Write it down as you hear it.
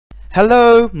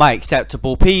Hello, my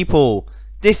acceptable people.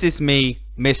 This is me,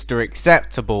 Mr.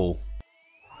 Acceptable.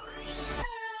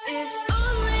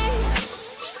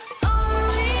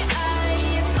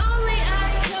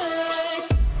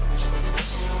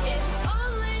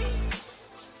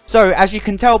 So, as you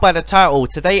can tell by the title,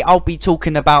 today I'll be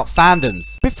talking about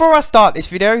fandoms. Before I start this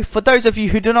video, for those of you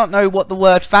who do not know what the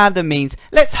word fandom means,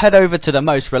 let's head over to the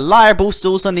most reliable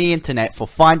source on the internet for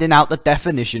finding out the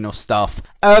definition of stuff,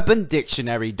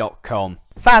 UrbanDictionary.com.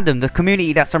 Fandom, the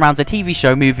community that surrounds a TV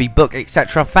show, movie, book,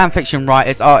 etc. Fanfiction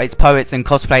writers, artists, poets and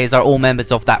cosplayers are all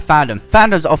members of that fandom.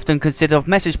 Fandoms often consist of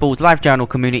message boards, live journal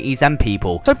communities and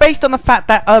people. So based on the fact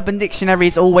that Urban Dictionary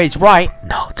is always right,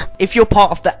 not. If you're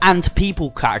part of the and people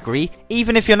category,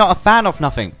 even if you're not a fan of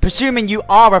nothing, presuming you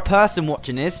are a person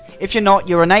watching this, if you're not,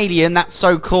 you're an alien, that's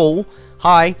so cool.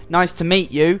 Hi, nice to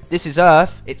meet you, this is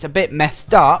Earth, it's a bit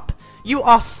messed up. You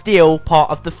are still part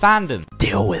of the fandom.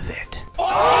 Deal with it.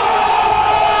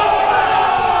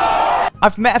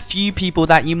 I've met a few people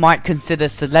that you might consider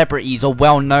celebrities or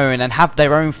well known and have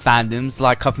their own fandoms,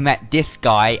 like I've met this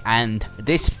guy and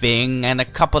this thing and a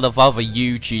couple of other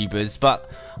YouTubers, but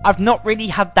I've not really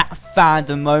had that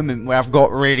fandom moment where I've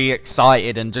got really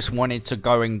excited and just wanted to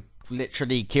go and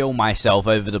literally kill myself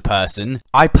over the person.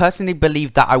 I personally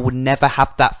believe that I would never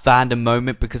have that fandom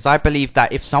moment because I believe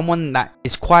that if someone that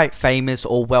is quite famous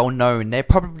or well known, they're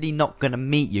probably not going to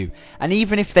meet you, and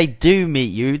even if they do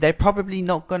meet you, they're probably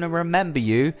not going to remember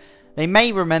you. They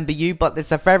may remember you, but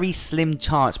there's a very slim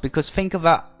chance, because think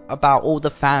about all the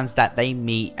fans that they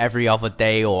meet every other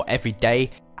day or every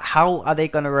day. How are they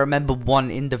going to remember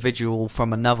one individual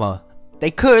from another?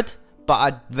 They could,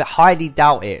 but I highly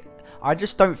doubt it. I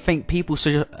just don't think people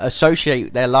should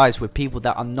associate their lives with people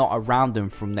that are not around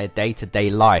them from their day-to-day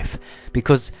life,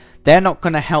 because they're not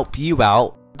going to help you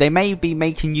out. They may be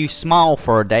making you smile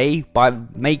for a day by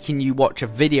making you watch a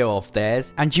video of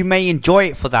theirs, and you may enjoy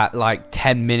it for that like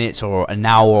 10 minutes or an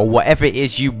hour or whatever it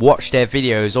is you watch their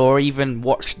videos, or even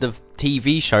watch the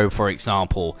TV show for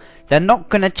example. They're not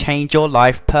going to change your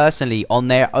life personally on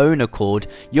their own accord.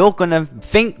 You're going to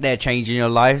think they're changing your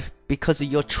life because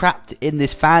you're trapped in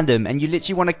this fandom and you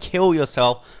literally want to kill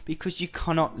yourself because you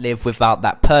cannot live without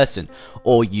that person,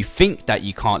 or you think that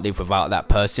you can't live without that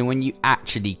person when you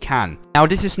actually can. Now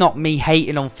this is not me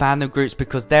hating on fandom groups,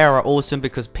 because they are awesome,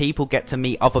 because people get to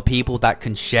meet other people that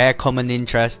can share common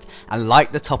interest and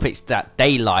like the topics that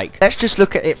they like. Let's just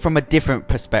look at it from a different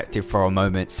perspective for a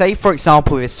moment. Say for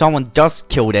example, if someone does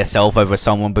kill themselves over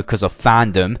someone because of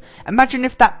fandom, imagine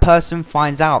if that person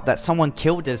finds out that someone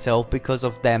killed themselves because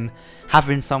of them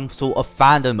having some sort of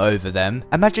fandom over them.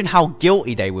 Imagine how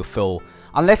guilty they will feel.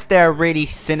 Unless they're a really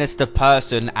sinister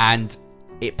person, and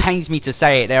it pains me to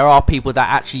say it, there are people that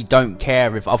actually don't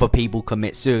care if other people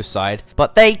commit suicide,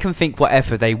 but they can think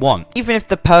whatever they want. Even if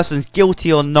the person's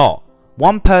guilty or not,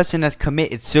 one person has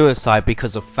committed suicide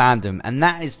because of fandom, and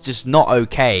that is just not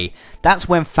okay. That's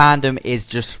when fandom is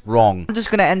just wrong. I'm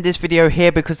just going to end this video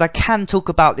here because I can talk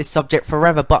about this subject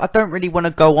forever, but I don't really want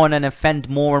to go on and offend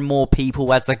more and more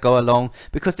people as I go along,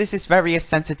 because this is very a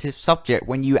sensitive subject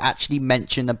when you actually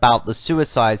mention about the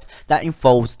suicides that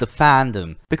involves the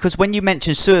fandom. Because when you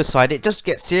mention suicide, it just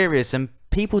gets serious, and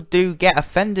people do get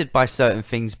offended by certain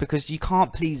things because you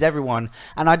can't please everyone,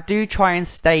 and I do try and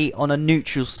stay on a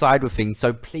neutral side with things,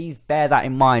 so please bear that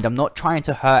in mind. I'm not trying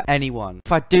to hurt anyone.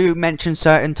 If I do mention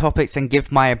certain topics and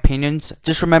give my opinions,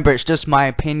 just remember it's just my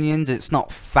opinions, it's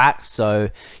not facts, so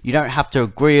you don't have to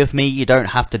agree with me, you don't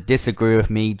have to disagree with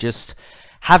me. Just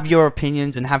have your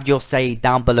opinions and have your say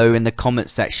down below in the comment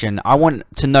section. I want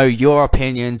to know your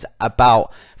opinions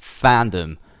about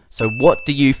fandom. So what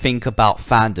do you think about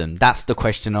fandom? That's the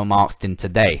question I'm asking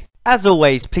today. As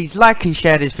always, please like and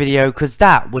share this video, because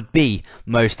that would be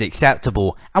most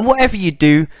acceptable. And whatever you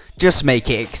do, just make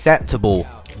it acceptable.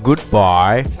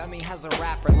 Goodbye. Tell me, how's a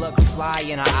rapper look fly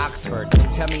in an Oxford?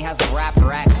 Tell me, how's a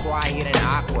rapper act quiet and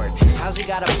awkward? How's he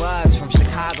got a buzz from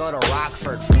Chicago to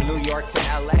Rockford, from New York to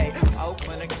LA,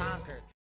 Oakland to Concord?